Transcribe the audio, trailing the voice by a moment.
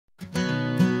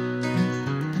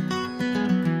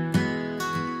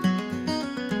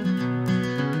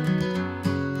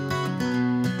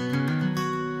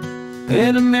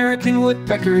An American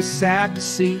woodpecker is sad to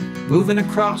see, moving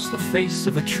across the face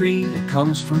of a tree that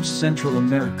comes from Central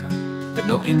America, that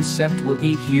no insect will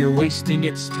eat here, wasting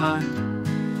its time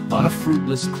on a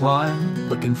fruitless climb,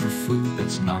 looking for food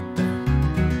that's not there.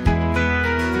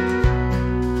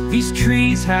 These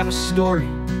trees have a story,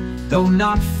 though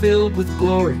not filled with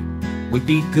glory, would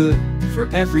be good for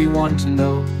everyone to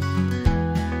know.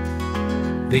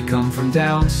 They come from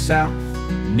down south,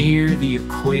 near the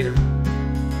equator.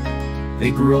 They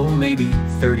grow maybe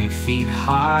 30 feet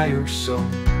high or so.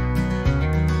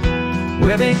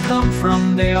 Where they come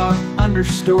from, they are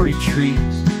understory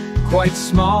trees, quite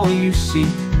small you see.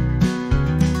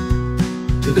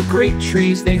 To the great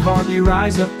trees they hardly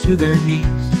rise up to their knees,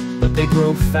 but they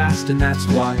grow fast, and that's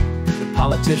why the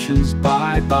politicians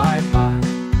buy.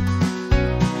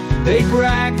 They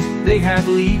brag they have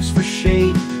leaves for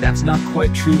shade. That's not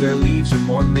quite true, their leaves are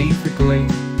more made for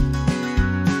glade,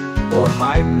 or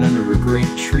hiding under a great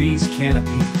tree's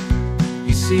canopy.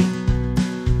 You see,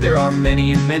 there are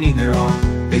many and many there are.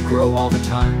 They grow all the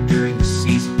time during the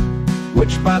season,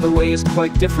 which by the way is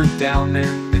quite different down there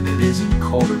than it is in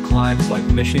colder climes like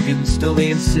Michigan. Still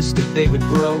they insisted they would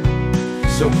grow,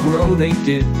 so grow they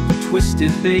did, but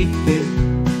twisted they hid.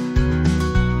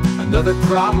 Another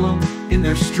problem in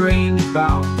their strange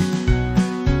boughs,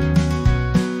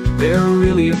 they're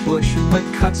really a bush, and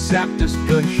when cut sap does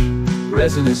gush.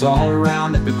 Resin is all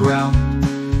around at the ground,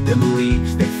 then the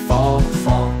leaves they fall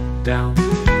down.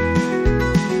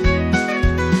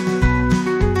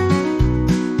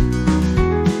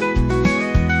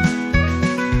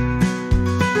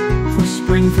 From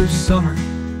spring through summer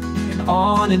and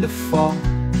on into fall,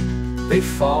 they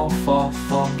fall.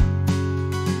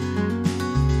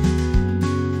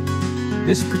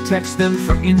 This protects them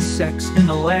from insects in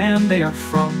the land they are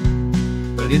from.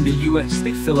 But in the US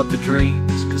they fill up the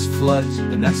drains, cause floods,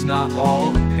 and that's not all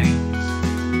it pains.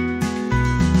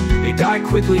 They die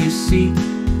quickly, you see,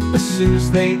 as soon as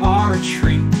they are a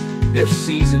tree. Their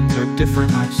seasons are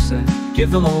different, I've said. Give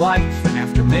them a life, and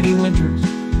after many winters,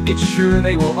 it's sure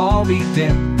they will all be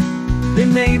dead. They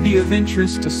may be of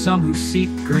interest to some who seek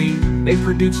green. They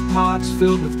produce pods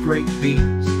filled with great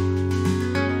beans.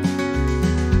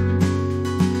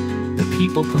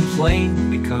 People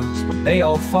complain because when they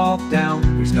all fall down,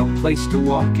 there's no place to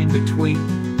walk in between.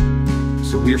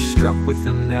 So we're struck with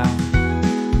them now.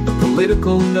 The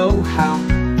political know-how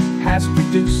has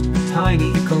produced a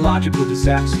tiny ecological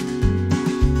disaster.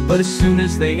 But as soon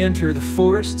as they enter the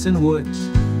forests and woods,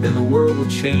 then the world will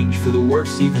change for the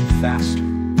worse even faster.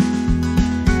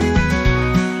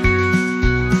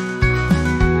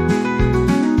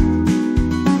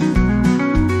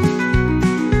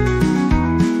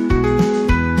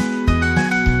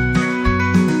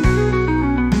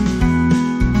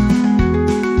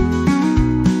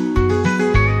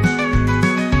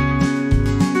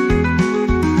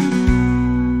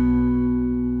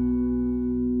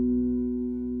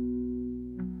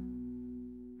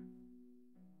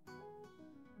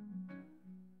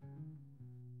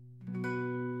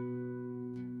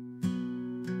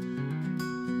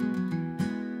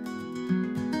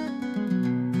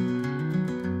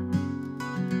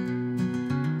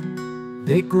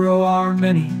 They grow are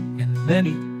many and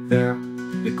many there.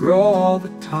 They grow all the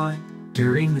time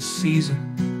during the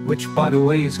season, which by the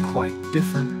way is quite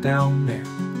different down there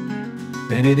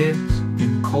than it is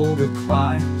in colder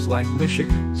climes like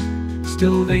Michigan's.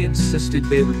 Still they insisted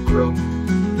they would grow,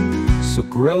 so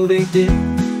grow they did,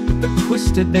 but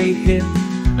twisted they hid.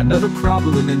 Another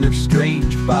problem in their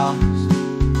strange boughs,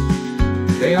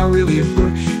 they are really a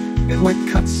bush, and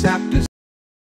when cut sap does